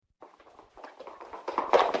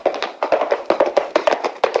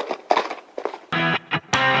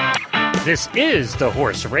This is the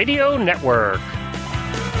Horse Radio Network.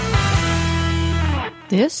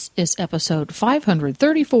 This is episode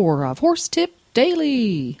 534 of Horse Tip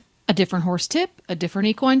Daily. A different horse tip, a different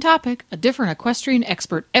equine topic, a different equestrian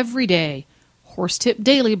expert every day. Horse Tip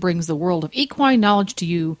Daily brings the world of equine knowledge to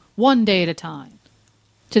you one day at a time.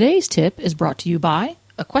 Today's tip is brought to you by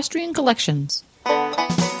Equestrian Collections.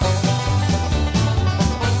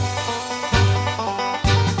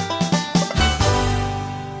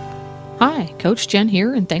 Hi, Coach Jen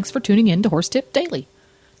here, and thanks for tuning in to Horse Tip Daily.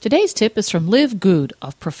 Today's tip is from Liv Good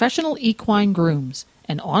of Professional Equine Grooms,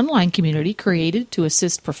 an online community created to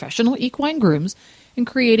assist professional equine grooms in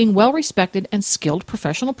creating well-respected and skilled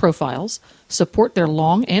professional profiles, support their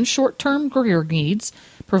long and short-term career needs,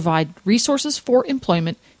 provide resources for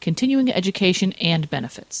employment, continuing education, and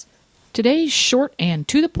benefits. Today's short and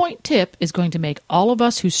to-the-point tip is going to make all of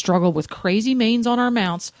us who struggle with crazy manes on our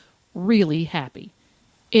mounts really happy.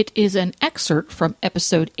 It is an excerpt from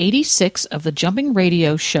episode 86 of the Jumping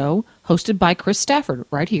Radio Show, hosted by Chris Stafford,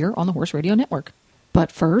 right here on the Horse Radio Network.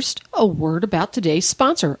 But first, a word about today's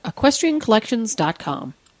sponsor,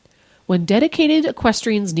 EquestrianCollections.com. When dedicated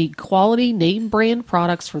equestrians need quality name-brand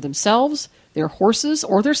products for themselves, their horses,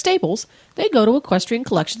 or their stables, they go to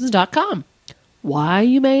EquestrianCollections.com. Why,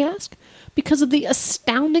 you may ask? Because of the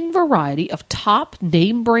astounding variety of top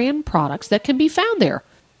name-brand products that can be found there.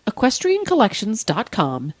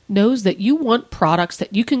 EquestrianCollections.com knows that you want products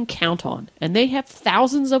that you can count on, and they have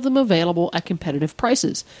thousands of them available at competitive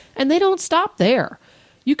prices. And they don't stop there.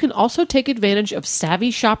 You can also take advantage of savvy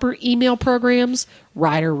shopper email programs,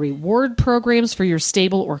 rider reward programs for your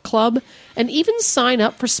stable or club, and even sign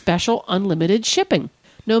up for special unlimited shipping.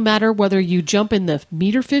 No matter whether you jump in the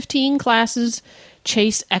meter 15 classes,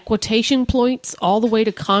 chase equitation points all the way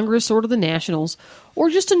to Congress or to the Nationals, or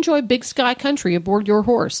just enjoy big sky country aboard your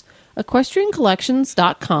horse,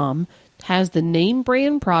 EquestrianCollections.com has the name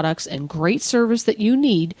brand products and great service that you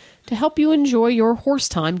need to help you enjoy your horse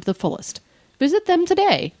time to the fullest. Visit them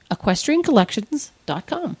today,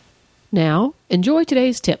 EquestrianCollections.com. Now, enjoy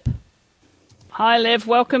today's tip. Hi, Liv.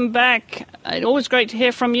 Welcome back. It's always great to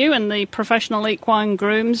hear from you and the Professional Equine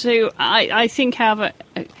Grooms, who I think have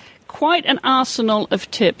quite an arsenal of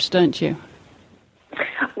tips, don't you?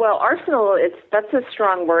 Well, arsenal, that's a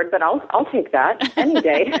strong word, but I'll take that any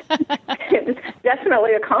day. It's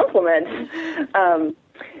definitely a compliment.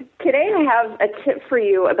 Today I have a tip for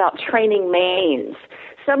you about training manes.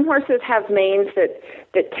 Some horses have manes that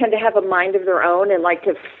tend to have a mind of their own and like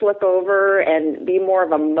to flip over and be more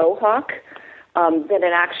of a mohawk than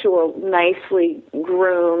an actual nicely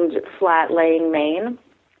groomed, flat-laying mane.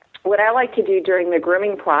 What I like to do during the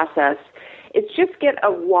grooming process is just get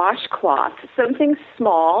a washcloth, something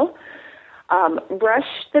small,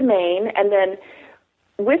 brush the mane, and then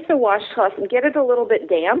with the washcloth, get it a little bit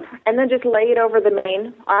damp, and then just lay it over the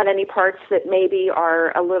mane on any parts that maybe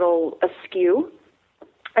are a little askew.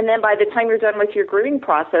 And then by the time you're done with your grooming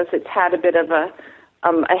process, it's had a bit of a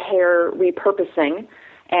hair repurposing,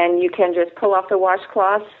 and you can just pull off the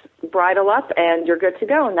washcloth, bridle up, and you're good to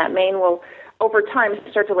go. And that mane will, over time,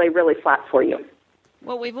 start to lay really flat for you.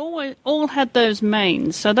 Well, we've all had those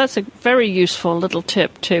manes, so that's a very useful little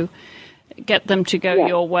tip to get them to go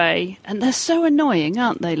your way. And they're so annoying,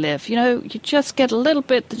 aren't they, Liv? You know, you just get a little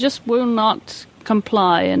bit that just will not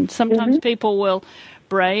comply, and sometimes people will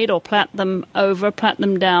braid or plait them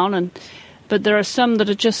down, but there are some that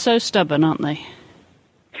are just so stubborn, aren't they?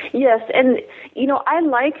 Yes, and, you know, I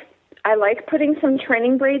like putting some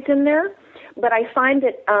training braids in there, but I find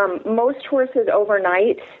that most horses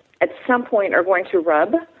overnight at some point are going to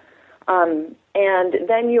rub, and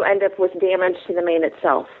then you end up with damage to the mane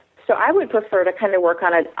itself. So I would prefer to kind of work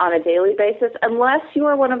on a daily basis, unless you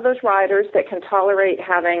are one of those riders that can tolerate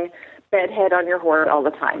having bedhead on your horse all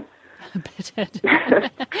the time. Bedhead.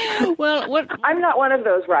 Well, I'm not one of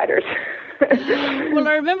those riders. Well,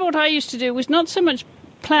 I remember what I used to do was not so much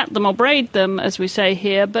plait them or braid them, as we say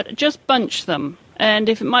here, but just bunch them. And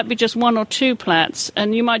if it might be just one or two plaits,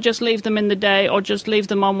 and you might just leave them in the day or just leave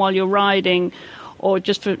them on while you're riding or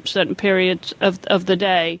just for certain periods of the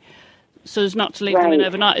day, so as not to leave them in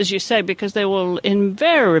overnight, as you say, because they will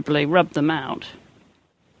invariably rub them out.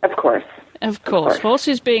 Of course.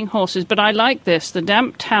 Horses being horses. But I like this, the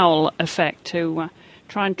damp towel effect, to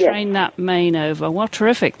try and train that mane over. Well,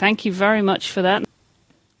 terrific. Thank you very much for that.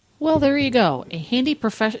 Well, there you go. A handy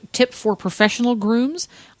tip for professional grooms.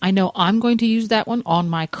 I know I'm going to use that one on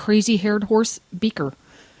my crazy-haired horse, Beaker.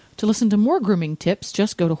 To listen to more grooming tips,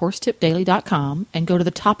 just go to horsetipdaily.com and go to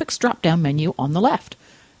the Topics drop-down menu on the left.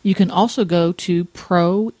 You can also go to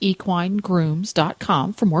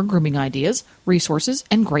proequinegrooms.com for more grooming ideas, resources,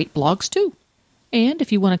 and great blogs, too. And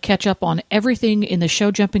if you want to catch up on everything in the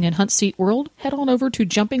show jumping and hunt seat world, head on over to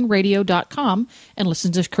jumpingradio.com and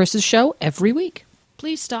listen to Chris's show every week.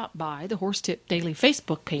 Please stop by the Horse Tip Daily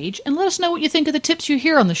Facebook page and let us know what you think of the tips you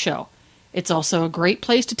hear on the show. It's also a great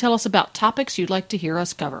place to tell us about topics you'd like to hear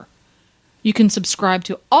us cover. You can subscribe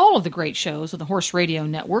to all of the great shows on the Horse Radio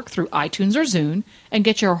Network through iTunes or Zune and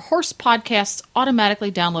get your horse podcasts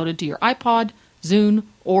automatically downloaded to your iPod, Zune,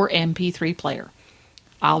 or MP3 player.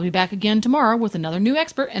 I'll be back again tomorrow with another new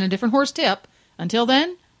expert and a different horse tip. Until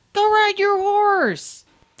then, go ride your horse!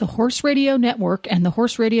 The Horse Radio Network and the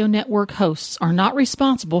Horse Radio Network hosts are not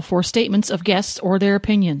responsible for statements of guests or their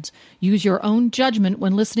opinions. Use your own judgment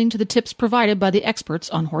when listening to the tips provided by the experts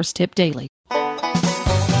on Horse Tip Daily.